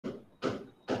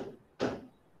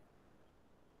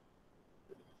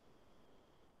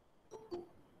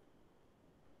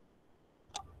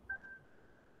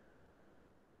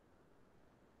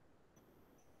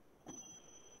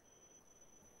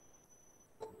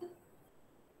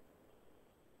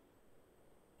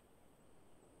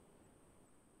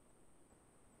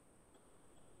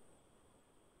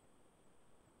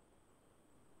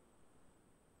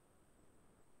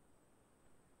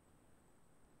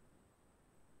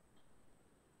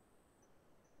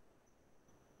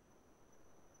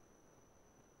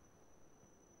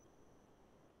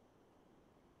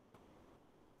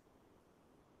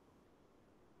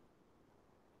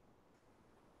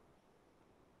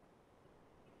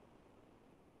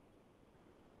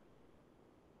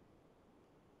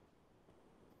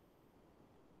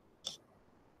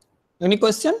Any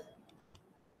question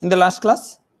in the last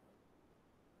class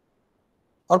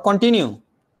or continue?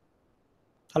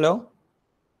 Hello?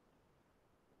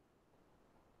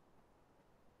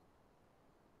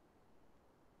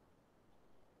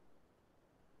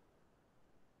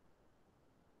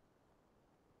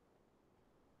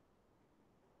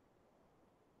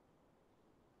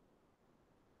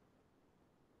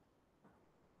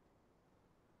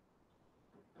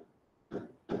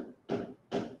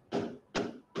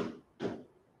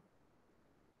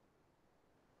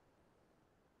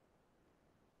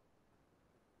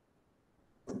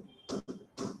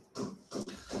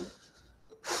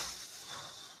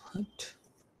 Right.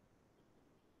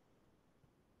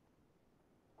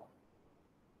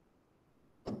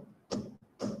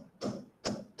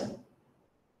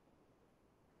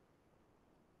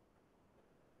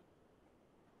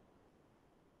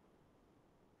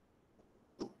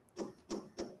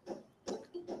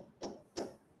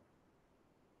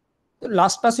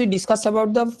 Last class we discussed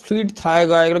about the fluid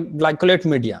thioglycolate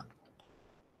media,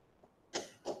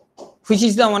 which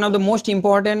is the one of the most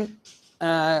important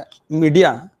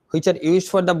media which are used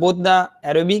for the both the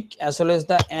aerobic as well as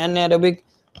the anaerobic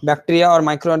bacteria or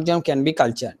microorganism can be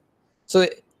cultured. So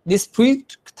this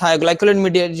fluid thioglycolate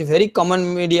media is a very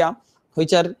common media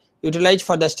which are utilized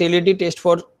for the sterility test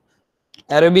for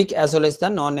aerobic as well as the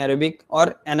non-aerobic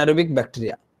or anaerobic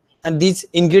bacteria. And these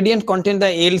ingredients contain the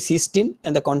L-cysteine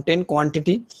and the content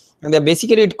quantity, and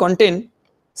basically it contain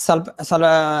sulfur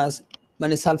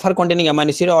containing amino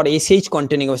acid or SH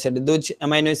containing acid. Those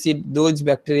amino acid, those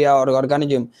bacteria or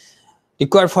organism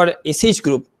required for SH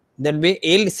group, that way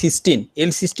L-cysteine.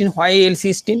 L-cysteine, why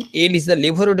L-cysteine? L is the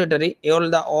laboratory,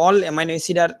 all amino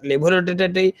acid are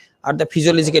laboratory are the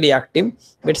physiologically active,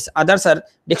 but others are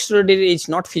dextrository is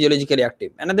not physiologically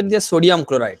active. Another is the sodium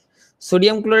chloride.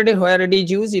 Sodium chloride, where it is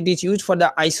used for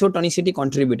the isotonicity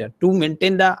contributor to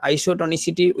maintain the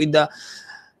isotonicity with the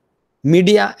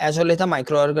media as well as the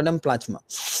microorganism plasma.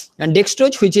 And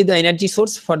dextrose, which is the energy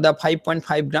source for the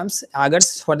 5.5 grams,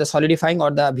 agars for the solidifying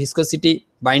or the viscosity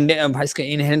binding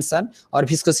enhancer or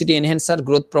viscosity enhancer,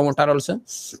 growth promoter also.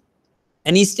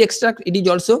 And yeast extract, it is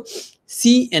also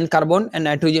C and carbon and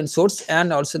nitrogen source,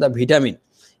 and also the vitamin.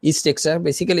 Yeast extract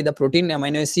basically the protein,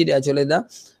 amino acid as well as the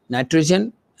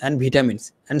nitrogen and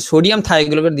vitamins. And sodium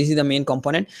thioglycolate, this is the main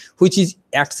component which is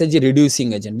acts as a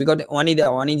reducing agent, because one is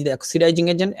the oxidizing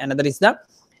agent, another is the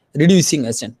reducing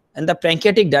agent. And the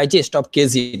pancreatic digest of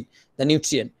casein, the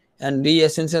nutrient, and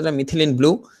reessential the methylene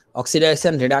blue,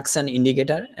 oxidation reduction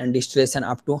indicator, and distillation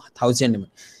up to 1000 ml.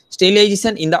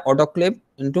 Sterilization in the autoclave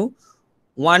into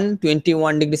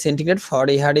 121 degree centigrade for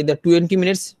the 20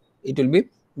 minutes. It will be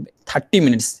 30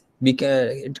 minutes.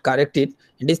 Correct it.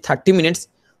 It is 30 minutes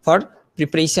for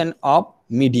preparation of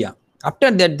media. After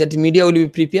that, that media will be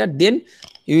prepared. Then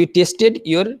you tested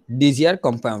your DGR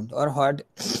compound or what.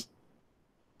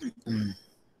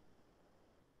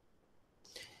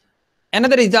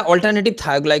 Another is the alternative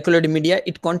thioglycolate media.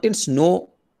 It contains no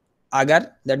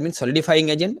agar, that means solidifying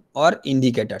agent, or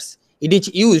indicators. It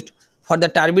is used for the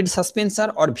turbid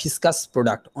suspension or viscous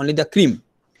product, only the cream.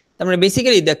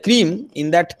 Basically the cream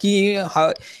in that key,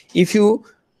 if you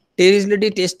sterility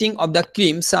testing of the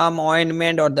cream, some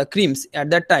ointment or the creams,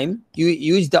 at that time you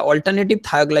use the alternative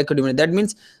thioglycolate media. That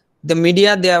means the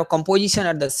media, their composition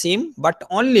are the same, but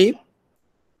only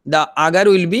the agar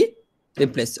will be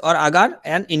replaced, or agar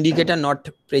and indicator not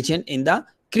present in the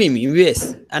cream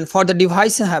US. And for the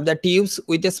device have the tubes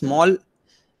with a small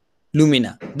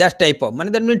lumina, that type of,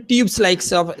 that means tubes like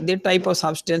that type of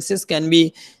substances can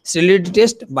be sterility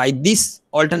tested by this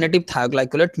alternative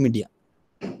thioglycolate media.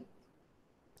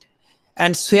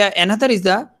 And another is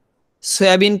the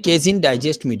soybean casein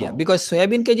digest media, because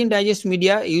soybean casein digest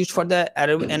media used for the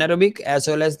anaerobic as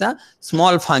well as the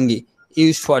small fungi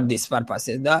used for this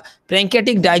purposes. The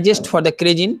pancreatic digest for the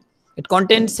casein, it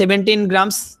contains 17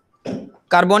 grams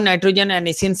carbon, nitrogen and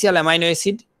essential amino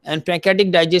acid, and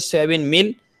pancreatic digest soybean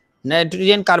meal,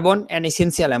 nitrogen, carbon and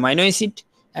essential amino acid,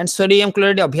 and sodium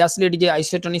chloride, obviously it is a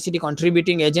isotonicity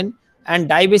contributing agent, and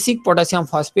dibasic potassium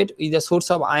phosphate is the source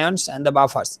of ions and the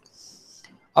buffers.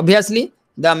 Obviously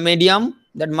the medium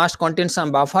that must contain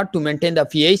some buffer to maintain the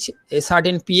pH, a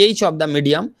certain pH of the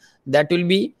medium, that will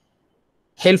be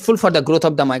helpful for the growth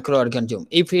of the microorganism.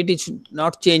 If it is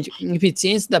not changed, if it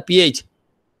changes the pH,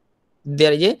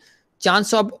 there is a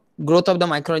chance of growth of the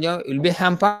microorganism will be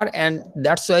hampered, and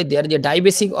that's why there is a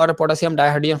dibasic or potassium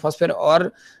dihydrogen phosphate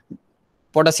or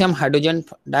potassium hydrogen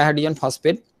dihydrogen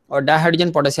phosphate or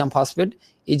dihydrogen potassium phosphate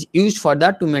is used for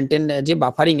that to maintain as a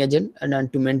buffering agent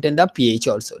and to maintain the pH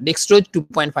also. Dextrose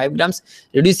 2.5 grams,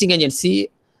 reducing agent C,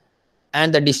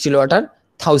 and the distilled water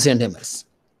 1000 ml.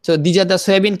 So these are the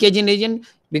soybean casein reagent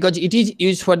because it is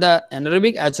used for the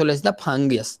anaerobic as well as the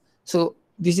fungus. So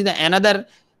this is the another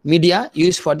media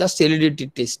used for the sterility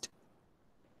test.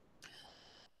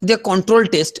 The control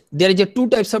test, there is a two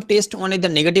types of test. One is the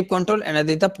negative control,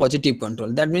 another is the positive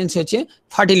control. That means such a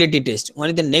fertility test. One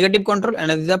is the negative control,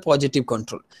 another is the positive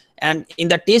control. And in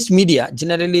the test media,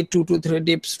 generally 2 to 3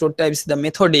 types, 2 types. The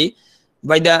method A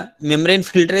by the membrane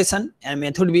filtration and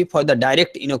method B for the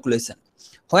direct inoculation.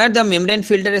 Where the membrane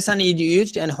filtration is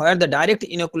used and where the direct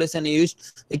inoculation is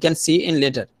used, we can see in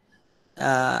later.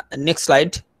 Next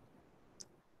slide.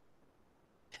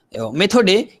 Method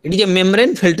A, it is a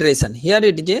membrane filtration. Here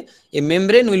it is a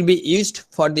membrane will be used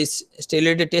for this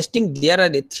sterility testing. There are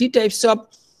 3 types of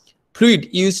fluid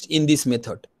used in this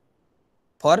method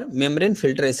for membrane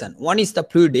filtration. One is the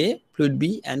fluid A, fluid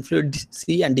B, and fluid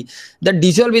C and D that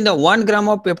dissolve in the 1 gram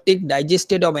of peptic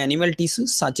digested of animal tissue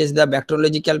such as the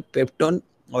bacteriological peptone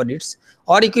audits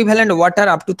or equivalent water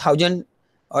up to 1000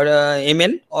 or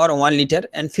ml or 1 liter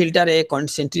and filter a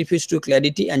centrifuge to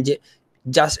clarity and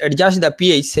just adjust the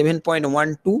pH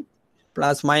 7.12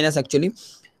 plus minus actually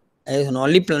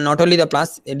only not only the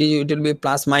plus, it will be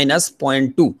plus minus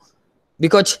 0.2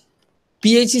 because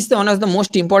pH is one of the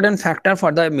most important factor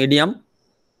for the medium,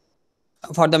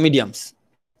 for the mediums.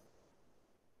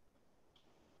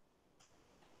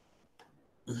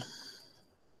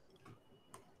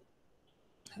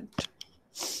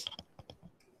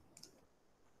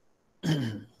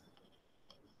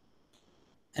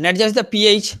 And adjust the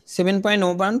pH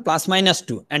 7.01 plus minus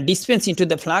 2 and dispense into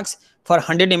the flask for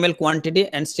 100 ml quantity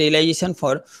and sterilization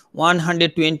for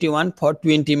 121 for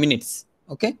 20 minutes.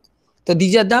 Okay. So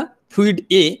these are the fluid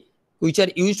A which are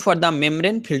used for the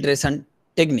membrane filtration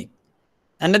technique.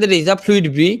 Another is the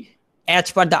fluid B as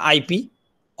per the IP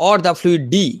or the fluid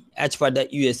D as per the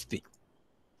USP.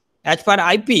 As per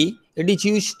IP, it is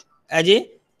used as a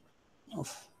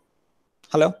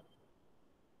hello.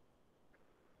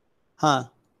 Huh.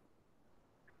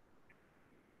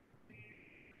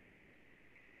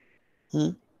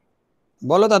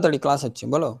 বলো তাড়াতাড়ি class হচ্ছে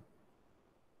বলো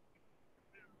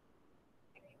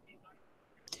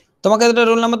তোমাকে একটা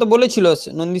roll number তো বলেছিল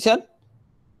Nandi sir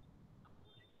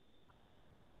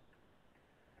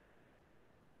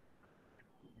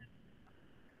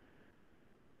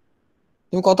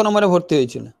তুমি কত নম্বরে ভর্তি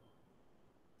হয়েছিল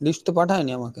লিস্ট তো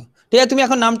পাঠায়নি আমাকে ঠিক আছে তুমি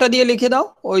এখন নামটা দিয়ে লিখে দাও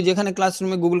ওই যেখানে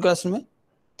ক্লাসরুমে গুগল ক্লাসরুমে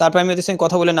তারপর আমি ওদের সঙ্গে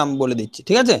কথা বলে নাম বলে দিচ্ছি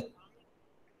ঠিক আছে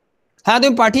হ্যাঁ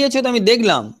তুমি পাঠিয়েছো তো আমি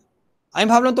দেখলাম আমি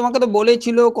ভাবলাম তোমাকে তো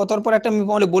বলেছিল কতর পর একটা আমি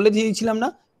বলে দিয়েছিলাম না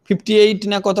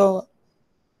 58 না কত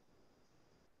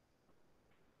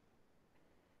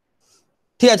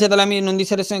ঠিক আছে তাহলে আমি নন্দী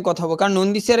স্যারের সঙ্গে কথা বলবো কারণ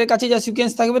নন্দী স্যারের কাছে যা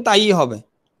সিকোয়েন্স থাকবে তাই হবে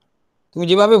তুমি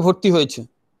যেভাবে ভর্তি হয়েছো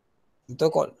তো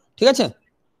ঠিক আছে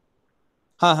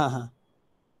হ্যাঁ হ্যাঁ হ্যাঁ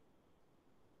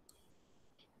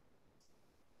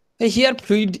here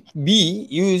fluid B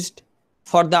used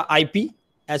for the IP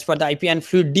as per the IP and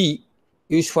fluid D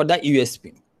used for the USP.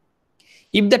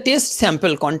 If the test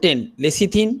sample contain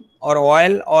lecithin or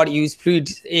oil or use fluid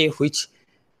A which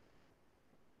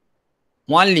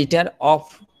 1 liter of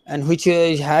and which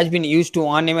has been used to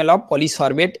 1 ml of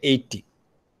polysorbate 80.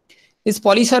 This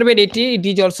polysorbate 80 it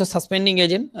is also suspending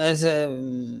agent as a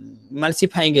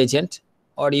emulsifying agent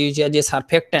or used as a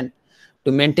surfactant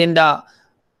to maintain the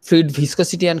fluid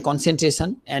viscosity and concentration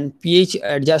and pH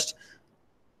adjust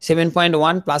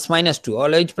 7.1 plus minus 2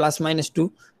 always plus minus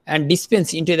 2 and dispense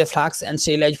into the flask and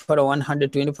sterilize for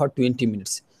 120 for 20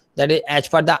 minutes. That is as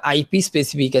per the IP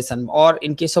specification or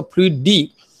in case of fluid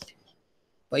D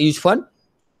used for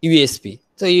USP.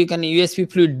 So you can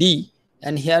USP fluid D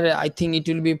and here I think it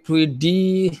will be fluid D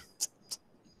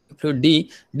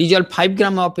dissolve 5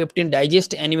 gram of peptine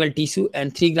digest animal tissue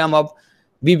and 3 gram of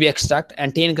beef extract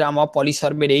and 10 gram of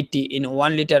polysorbate 80 in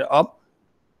 1 liter of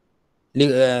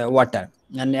water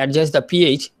and adjust the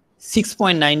pH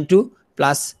 6.92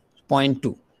 plus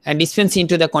 0.2 and dispense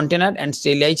into the container and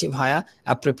sterilize via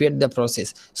appropriate the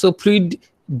process. So fluid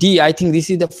D, I think this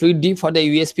is the fluid D for the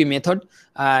USP method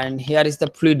and here is the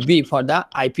fluid B for the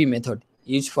IP method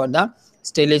used for the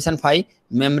sterilization by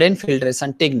membrane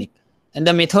filtration technique. And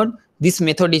the method, this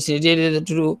method is related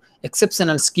to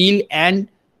exceptional skill and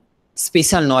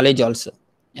special knowledge also,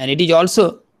 and it is also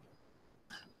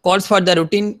calls for the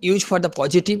routine use for the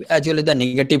positive as well as the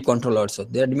negative control also.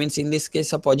 That means in this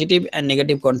case of positive and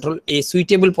negative control, a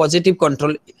suitable positive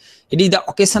control, it is the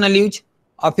occasional use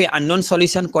of a unknown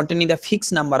solution containing the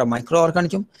fixed number of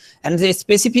microorganisms and the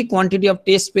specific quantity of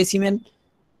test specimen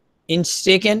is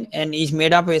taken and is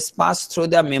made up as passed through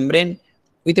the membrane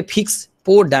with a fixed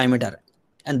pore diameter,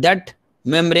 and that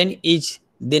membrane is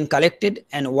then collected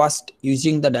and washed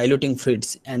using the diluting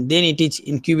fluids, and then it is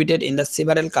incubated in the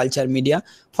several culture media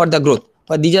for the growth.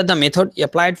 But these are the method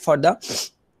applied for the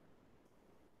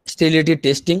sterility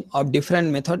testing of different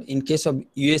method in case of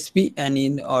USP and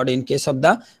in case of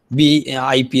the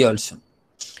IP also.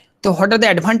 So what are the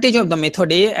advantage of the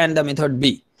method A and the method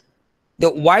B? The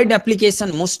wide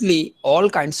application, mostly all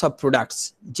kinds of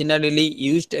products generally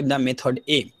used in the method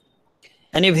A,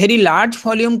 and a very large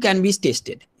volume can be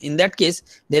tested. In that case,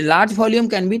 the large volume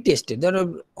can be tested. There are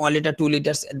 1 liter, 2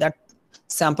 liters, that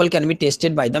sample can be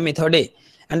tested by the method A,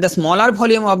 and the smaller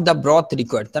volume of the broth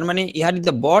required. That means here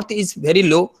the broth is very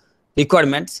low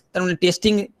requirements. That means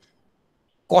testing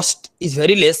cost is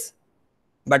very less,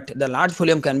 but the large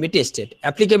volume can be tested.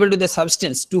 Applicable to the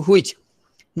substance to which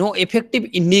no effective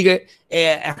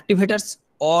activators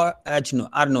or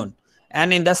are known,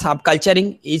 and in the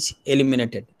subculturing is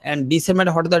eliminated. And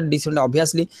disadvantage, what are the disadvantage?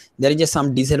 Obviously there is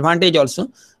some disadvantage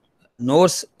also. No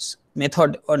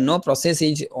method or no process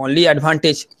is only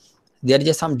advantage, there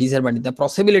is some disadvantage. The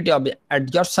possibility of the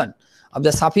adsorption of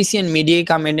the sufficient media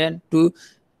to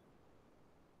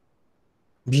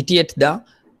vitiate the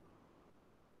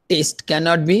test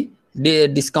cannot be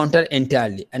discounted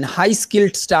entirely, and high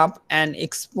skilled staff and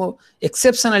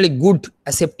exceptionally good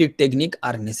aseptic technique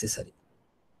are necessary.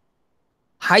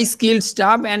 High skilled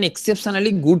staff and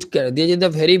exceptionally good care, these are the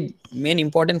very main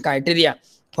important criteria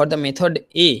for the method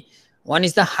A. One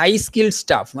is the high skilled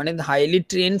staff, one is the highly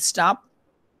trained staff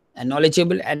and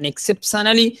knowledgeable and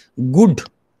exceptionally good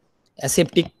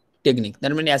aseptic technique.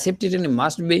 That means aseptic technique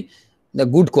must be the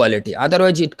good quality,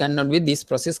 otherwise it cannot be, this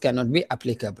process cannot be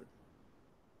applicable.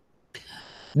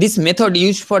 This method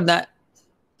used for the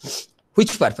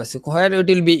which purpose, where it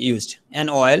will be used? An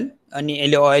oil, an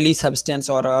oily substance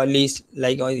or oily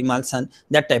like emulsion,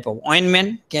 that type of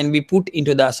ointment can be put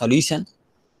into the solution,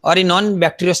 or a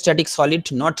non-bacteriostatic solid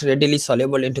not readily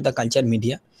soluble into the culture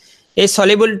media, a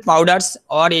soluble powders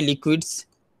or a liquids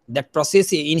that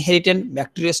possess a inherent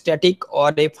bacteriostatic or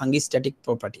a fungistatic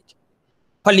property.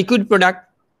 For liquid product,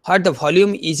 where the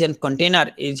volume is in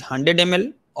container is 100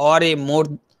 ml or a more,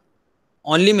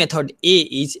 only method A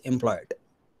is employed.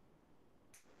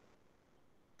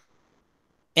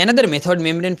 Another method,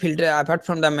 membrane filter. Apart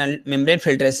from the membrane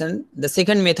filtration, the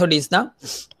second method is the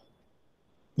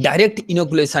direct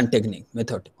inoculation technique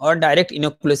method or direct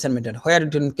inoculation method, where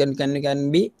it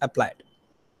can be applied.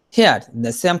 Here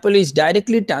the sample is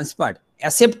directly transferred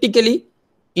aseptically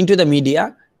into the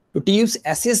media to use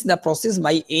assess the process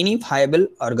by any viable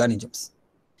organisms,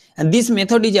 and this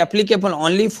method is applicable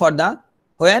only for the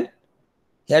where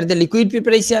here the liquid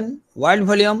preparation, wide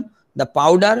volume, the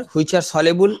powder which are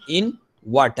soluble in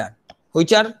water,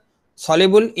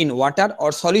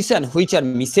 or solution which are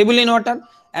miscible in water,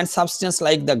 and substance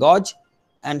like the gauze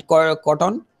and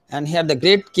cotton, and here the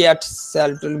great care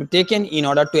shall be taken in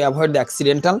order to avoid the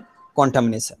accidental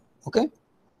contamination. Okay,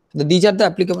 so these are the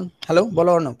applicable. Hello,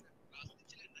 bolo or no?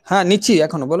 হ্যাঁ নিচ্ছি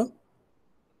এখনো, বলো।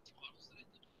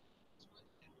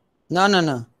 না না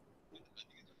না,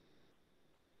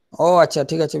 ও আচ্ছা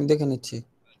ঠিক আছে, আমি দেখে নিচ্ছি,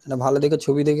 এটা ভালো দেখে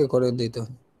ছবি দেখে করে দিতে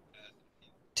হবে।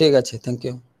 ঠিক আছে, thank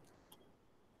you.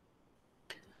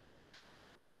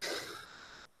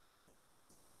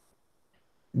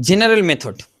 General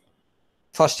method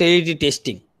for sterility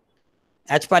testing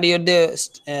as per your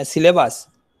syllabus,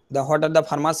 the what are the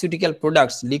pharmaceutical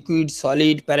products, liquid,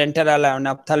 solid, parenteral and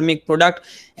ophthalmic product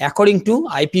according to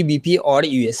IP, BP or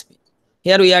USP.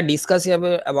 Here we are discussing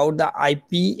about the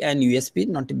IP and USP,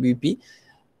 not BP.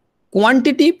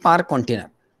 Quantity per container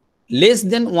less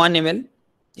than 1 ml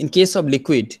in case of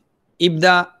liquid. If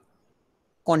the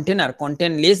container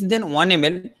contain less than 1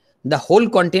 ml, the whole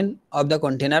content of the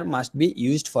container must be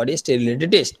used for a sterility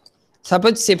test.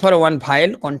 Suppose say for one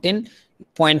vial contain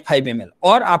 0.5 ml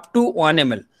or up to 1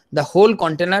 ml, the whole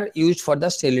container used for the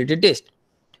sterility test.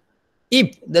 If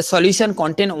the solution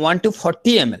contain 1 to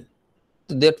 40 ml,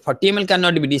 so that 40 ml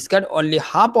cannot be discarded, only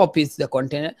half of is the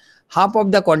container, half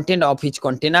of the content of each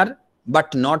container, but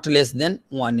not less than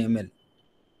 1 ml.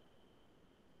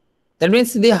 That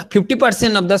means the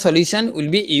 50% of the solution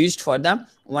will be used for the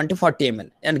 1 to 40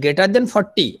 ml, and greater than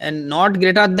 40 and not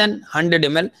greater than 100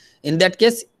 ml. In that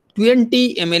case,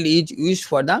 20 ml is used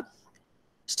for the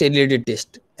sterility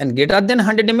test, and greater than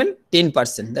 100 ml,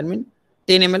 10%. That means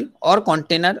 10 ml or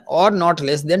container or not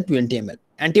less than 20 ml.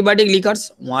 Antibiotic liquors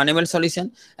 1 ml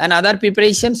solution, and other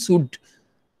preparation should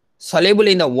soluble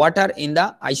in the water in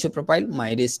the isopropyl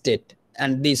myrate state,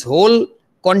 and this whole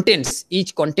contains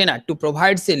each container to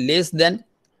provide say less than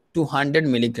 200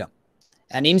 milligram.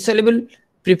 An insoluble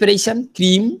preparation,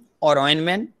 cream or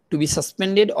ointment to be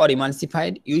suspended or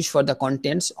emulsified used for the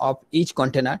contents of each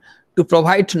container to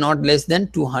provide not less than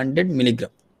 200 milligram.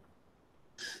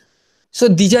 So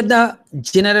these are the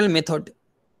general method.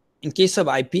 In case of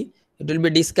IP, it will be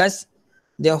discussed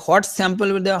the what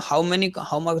sample with the how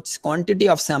much quantity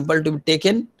of sample to be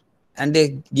taken, and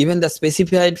they given the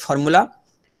specified formula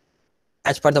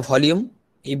as per the volume.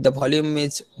 If the volume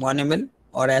is 1 ml,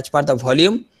 or as per the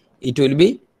volume, it will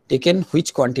be taken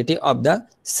which quantity of the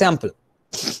sample.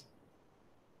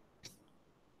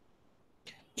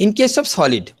 In case of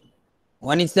solid,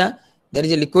 one is there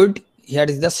is a liquid, here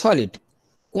is the solid.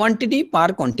 Quantity per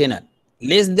container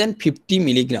less than 50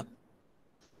 milligram,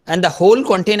 and the whole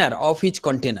container of each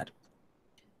container.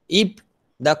 If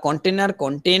the container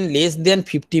contain less than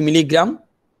 50 milligram,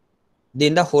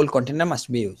 then the whole container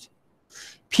must be used.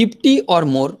 50 or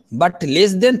more but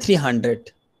less than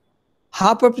 300,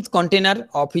 half of its container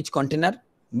of each container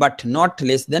but not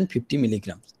less than 50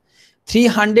 milligrams.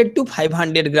 300 to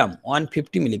 500 gram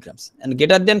 150 milligrams, and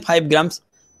greater than 5 grams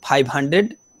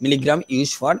 500 milligram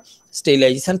used for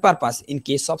sterilization purpose. In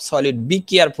case of solid, be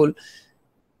careful.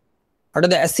 What are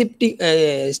the aseptic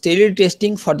sterility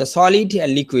testing for the solid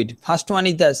and liquid? First one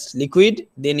is the liquid,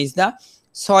 then is the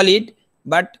solid,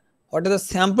 but what are the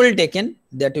sample taken,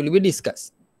 that will be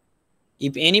discussed.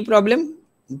 If any problem,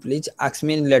 please ask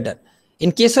me later.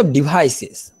 In case of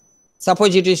devices,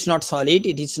 suppose it is not solid,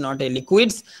 it is not a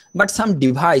liquids, but some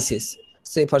devices,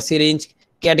 say for syringe,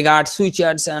 catguard,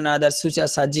 sutures, and other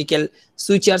sutures, surgical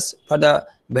sutures for the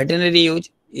veterinary use,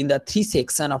 in the 3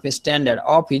 section of a standard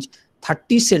of which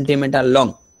 30 centimeter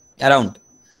long around,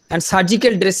 and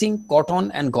surgical dressing,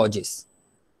 cotton and gauges,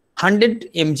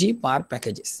 100 mg per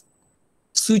packages.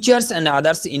 Sutures and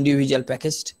others individual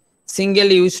packaged, single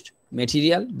used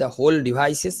material, the whole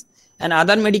devices, and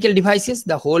other medical devices,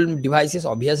 the whole devices.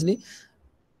 Obviously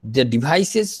the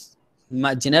devices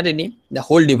generally the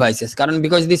whole devices,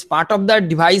 because this part of the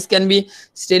device can be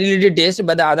sterility test,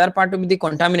 but the other part will be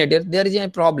contaminated, there is a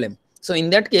problem. So in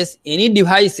that case, any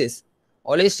devices,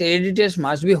 always sterility test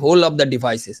must be whole of the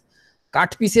devices,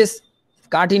 cut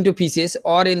into pieces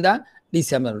or in the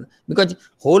disassemble, because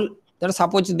whole,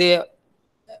 suppose they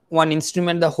one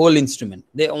instrument, the whole instrument,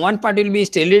 the one part will be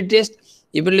sterility test,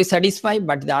 it will be satisfied,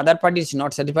 but the other part is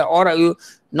not satisfied, or you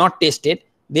not tested,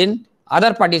 then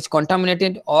other part is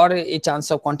contaminated or a chance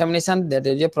of contamination, that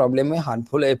is a problem, a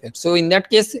harmful effect. So in that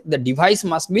case, the device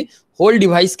must be, whole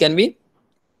device can be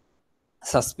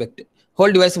suspected, whole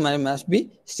device must be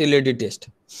sterility test.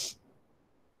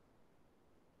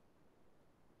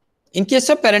 In case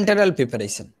of parenteral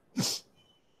preparation,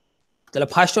 the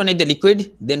first one is the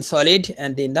liquid, then solid,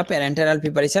 and then the parenteral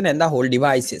preparation and the whole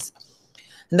devices.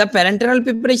 In the parenteral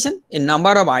preparation, a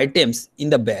number of items in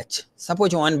the batch.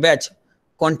 Suppose one batch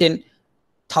contain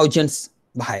thousands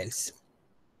vials.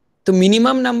 The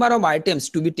minimum number of items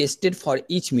to be tested for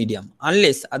each medium,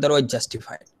 unless otherwise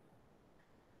justified.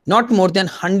 Not more than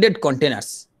 100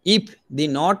 containers. If the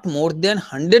not more than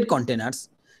 100 containers,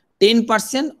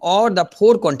 10% or the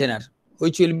 4 container,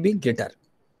 which will be greater.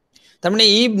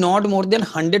 If not more than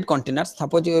 100 containers,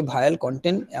 suppose a vial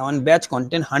contain, one batch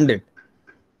contain 100,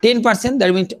 10%,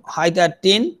 that means either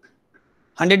 10,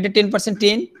 100 to 10%,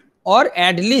 10, or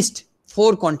at least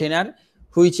 4 container,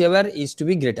 whichever is to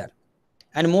be greater.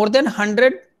 And more than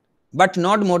 100, but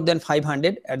not more than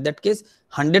 500, at that case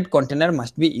 100 container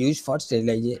must be used for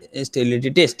sterility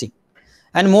testing.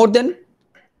 And more than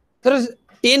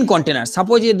 10 containers,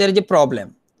 suppose there is a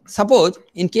problem. Suppose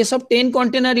in case of 10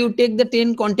 container, you take the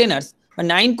 10 containers, but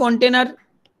 9 container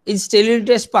is sterility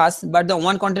test pass, but the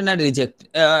 1 container reject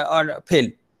or fail.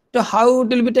 So how it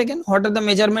will be taken? What are the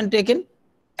measurement taken?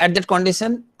 At that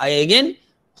condition, again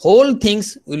whole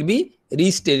things will be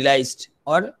re-sterilized,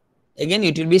 or again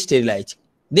it will be sterilized.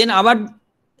 Then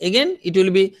again it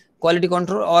will be quality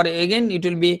control, or again it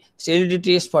will be sterility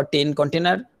test for 10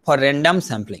 container for random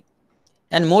sampling.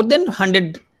 And more than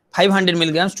 500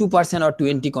 milligrams, 2% or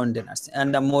 20 containers,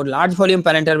 and the more large volume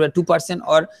parenteral were 2%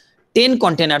 or 10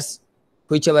 containers,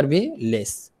 whichever be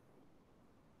less.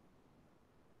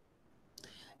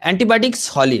 Antibiotic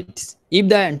solids. If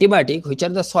the antibiotic, which are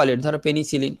the solid, the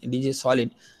penicillin, it is a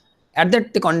solid, at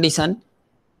that condition,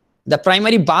 the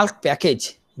primary bulk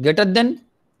package greater than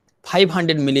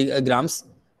 500 milligrams,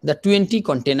 the 20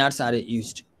 containers are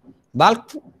used.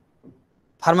 Bulk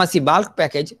pharmacy bulk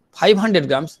package 500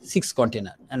 grams, 6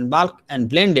 container, and bulk and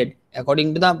blended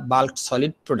according to the bulk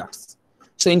solid products.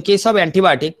 So in case of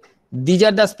antibiotic, these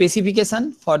are the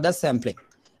specification for the sampling.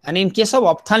 And in case of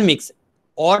ophthalmics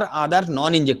or other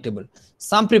non-injectable,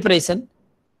 some preparation,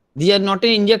 these are not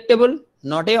an injectable,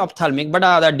 not a ophthalmic, but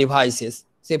other devices,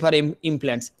 say for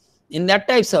implants. In that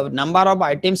types of number of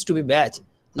items to be batch,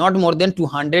 not more than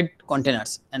 200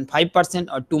 containers, and 5%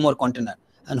 or 2 more container,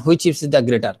 and which is the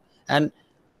greater, and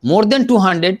more than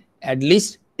 200 at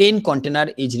least 10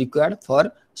 container is required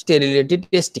for sterility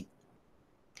testing.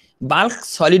 Bulk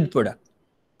solid product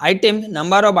item,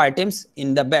 number of items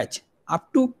in the batch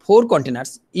up to 4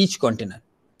 containers each container.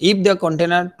 If the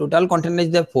container total container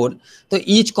is the 4, so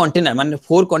each container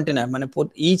 4 container for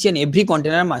each and every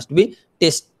container must be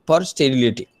test for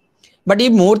sterility. But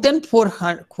if more than 4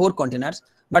 containers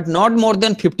but not more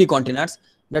than 50 containers,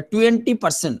 the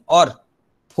 20%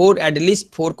 or at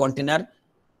least 4 container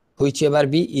whichever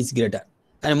be is greater,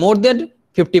 and more than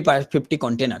 50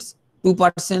 containers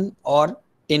 2% or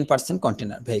 10%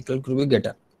 container vehicle could be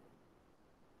greater.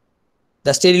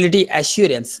 The sterility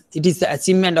assurance, it is the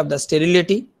achievement of the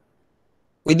sterility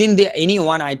within the any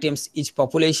one items each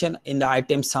population in the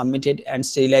item submitted and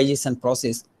sterilization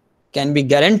process can be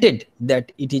guaranteed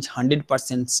that it is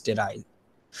 100% sterile.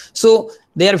 So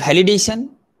their validation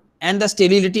and the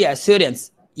sterility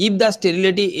assurance, if the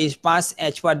sterility is passed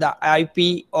as per the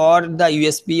IP or the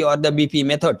USP or the BP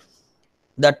method,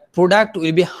 that product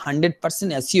will be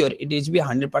 100% assured, it is be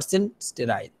 100%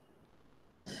 sterile.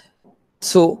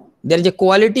 So there is a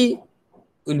quality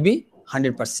will be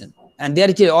 100%, and there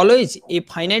is always a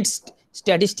finite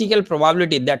statistical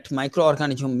probability that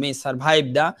microorganism may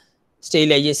survive the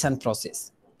sterilization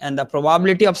process, and the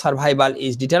probability of survival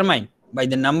is determined by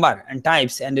the number and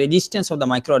types and resistance of the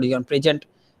microorganism present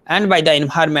and by the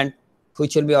environment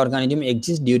which will be organism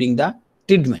exist during the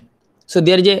treatment. So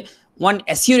there is a one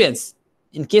assurance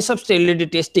in case of sterility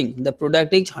testing, the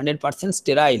product is 100%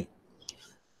 sterile.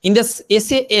 In the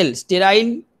SAL,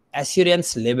 sterile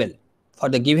assurance level for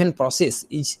the given process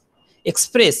is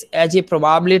expressed as a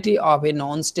probability of a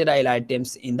non-sterile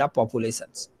items in the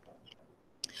populations.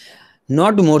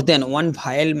 Not more than one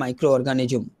vial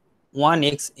microorganism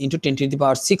 1x into 10 to the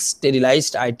power 6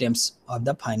 sterilized items of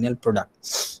the final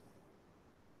product.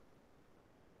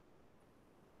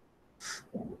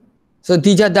 So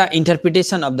these are the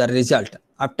interpretation of the result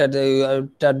after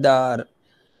the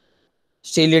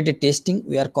sterility testing.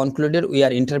 We are concluded, we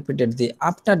are interpreted the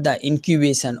after the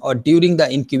incubation or during the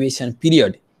incubation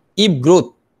period, if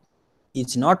growth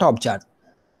is not observed,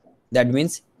 that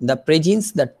means the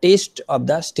presence, the test of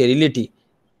the sterility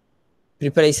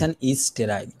preparation is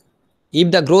sterile. If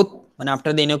the growth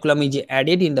after the inoculum is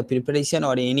added in the preparation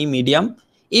or any medium,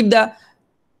 if the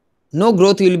no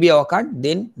growth will be occurred,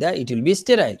 then it will be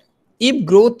sterile. If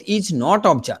growth is not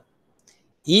observed,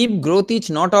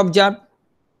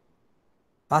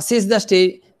 passes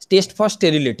the test for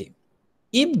sterility.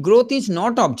 If growth is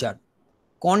not observed,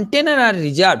 container are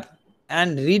reserved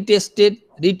and retest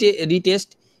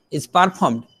is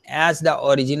performed as the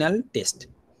original test.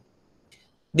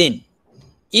 Then,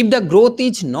 if the growth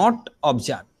is not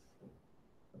observed,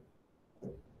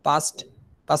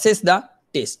 passes the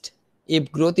test.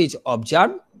 If growth is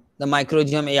observed, the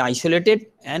microorganism is isolated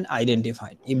and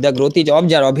identified. If the growth is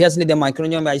observed, obviously the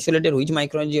microorganism is isolated, which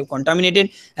microorganism is contaminated,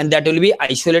 and that will be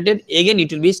isolated, again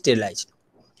it will be sterilized.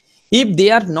 If they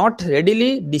are not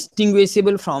readily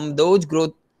distinguishable from those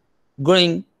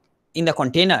growing in the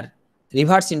container,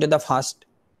 reverse into the first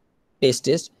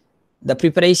test, the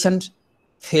preparation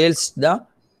fails the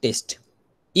test.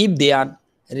 If they are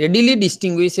readily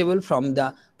distinguishable from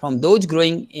those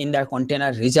growing in the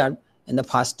container reserved in the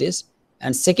first test,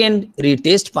 and second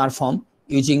retest performed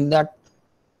using the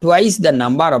twice the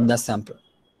number of the sample.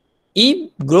 If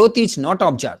growth is not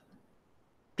observed,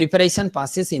 preparation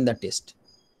passes in the test.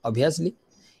 Obviously,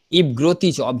 if growth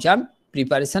is observed,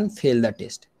 preparation fail the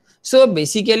test. So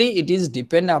basically, it is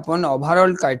depend upon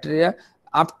overall criteria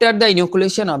after the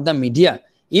inoculation of the media.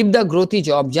 If the growth is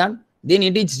observed, then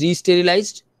it is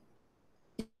re-sterilized.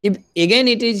 If again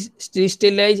it is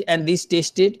re-sterilized and this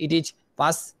tested, it is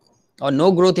pass or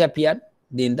no growth appear,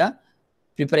 then the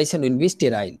preparation will be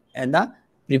sterile and the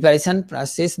preparation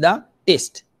passes the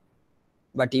test.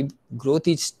 But if growth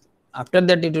is after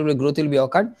that, growth will be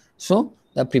occurred, so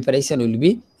the preparation will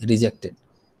be rejected.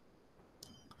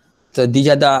 So these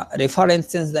are the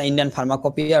references: the Indian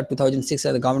Pharmacopoeia 2006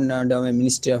 of the Government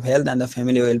Ministry of Health and the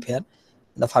Family Welfare,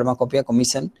 the Pharmacopoeia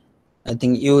Commission. I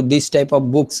think this type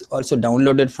of books also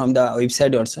downloaded from the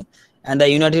website also, and the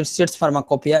United States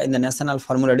Pharmacopoeia in the National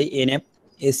Formulary NF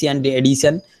Asian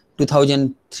Edition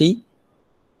 2003,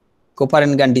 Copper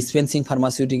and Gun Dispensing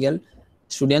Pharmaceutical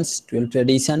Students 12th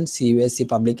edition, CUSC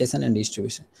publication and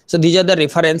distribution. So these are the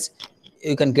reference.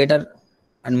 You can get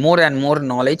and more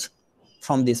knowledge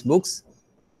from these books.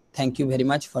 Thank you very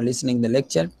much for listening the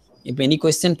lecture. If any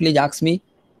question, please ask me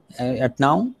at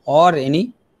now, or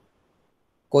any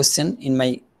question in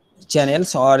my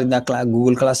channels or in the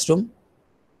Google Classroom.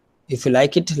 If you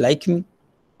like it, like me,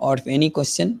 or if any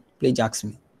question, please ask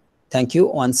me. Thank you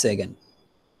once again.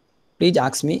 Please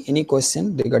ask me any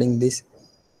question regarding this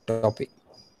topic.